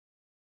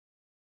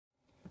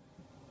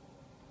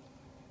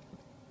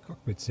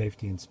Cockpit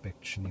safety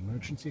inspection.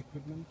 Emergency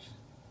equipment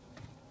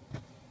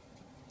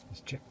is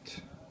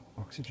checked.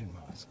 Oxygen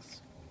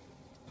masks.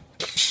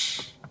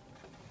 It's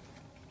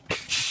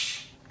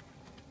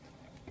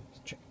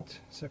checked.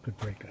 Circuit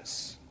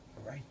breakers.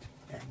 Right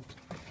and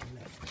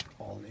left.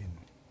 All in.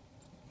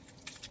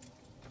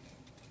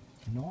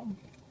 Norm.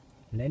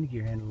 Landing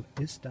gear handle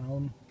is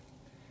down.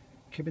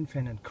 Cabin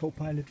fan and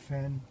co-pilot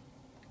fan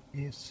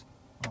is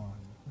on.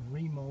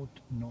 Remote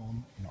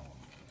norm.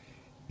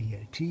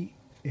 ELT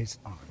is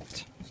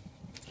armed.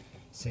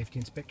 Safety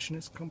inspection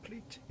is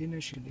complete.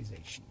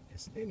 Initialization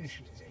is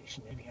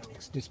initialization.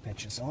 Avionics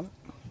dispatch is on.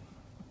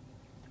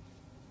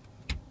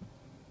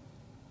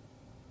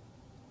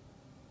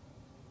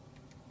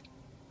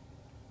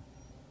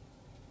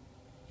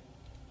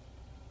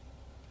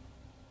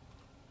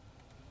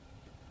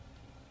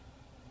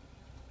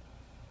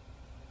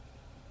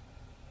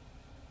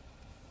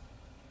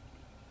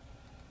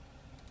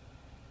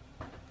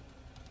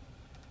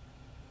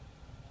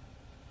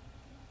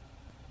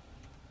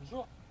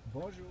 Bonjour.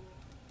 Bonjour.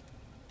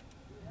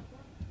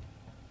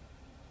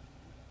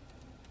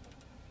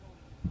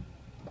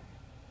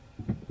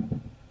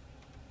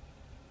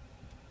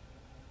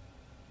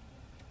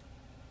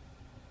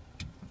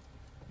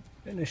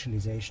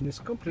 Initialization is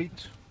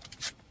complete.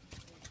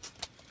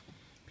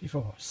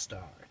 Before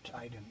start,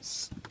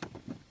 items.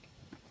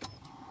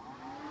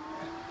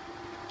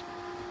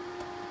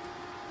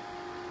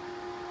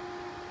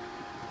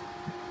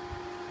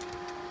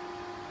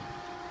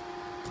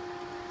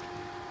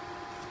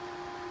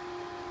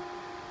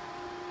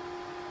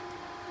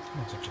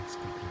 Also checks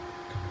complete.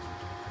 Covers and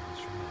door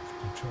panels removed.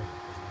 Controller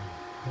is on.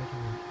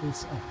 Battery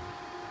is on.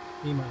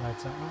 EMA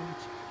lights are on.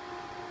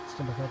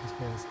 Standby flight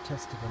display is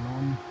tested and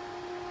on.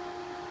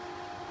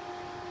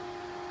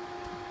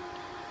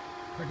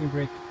 Parking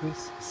brake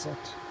is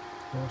set.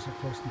 Doors are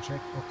closed and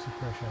checked. Oxy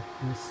pressure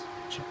is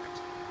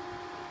checked.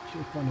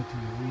 Fuel quantity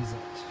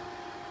reset.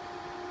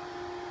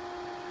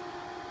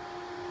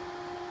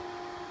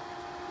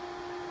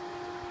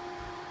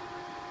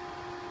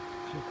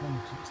 Fuel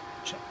quantity is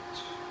checked.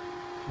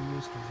 Fuel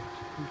use reset.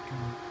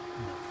 Beacon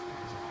left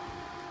is on.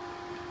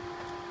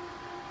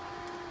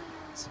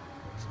 Sound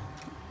goes on.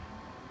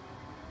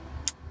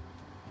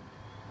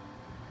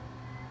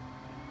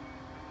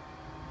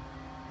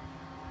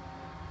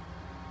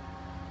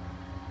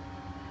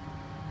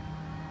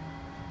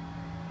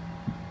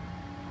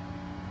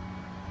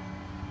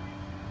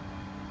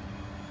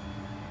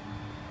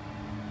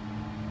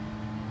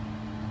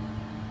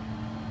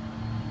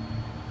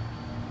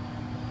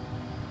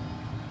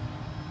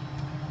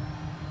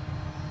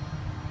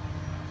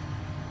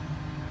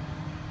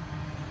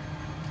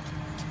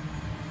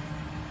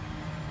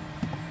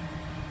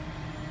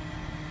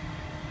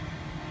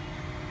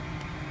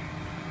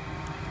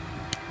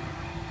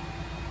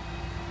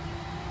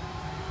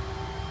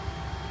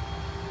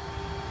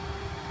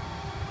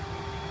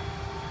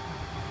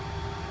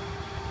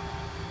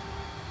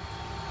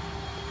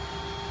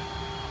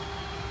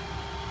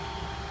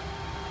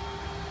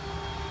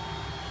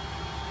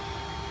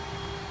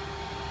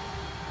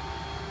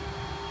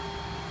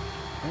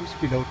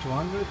 Below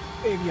 200,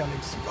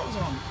 avionics goes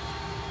on.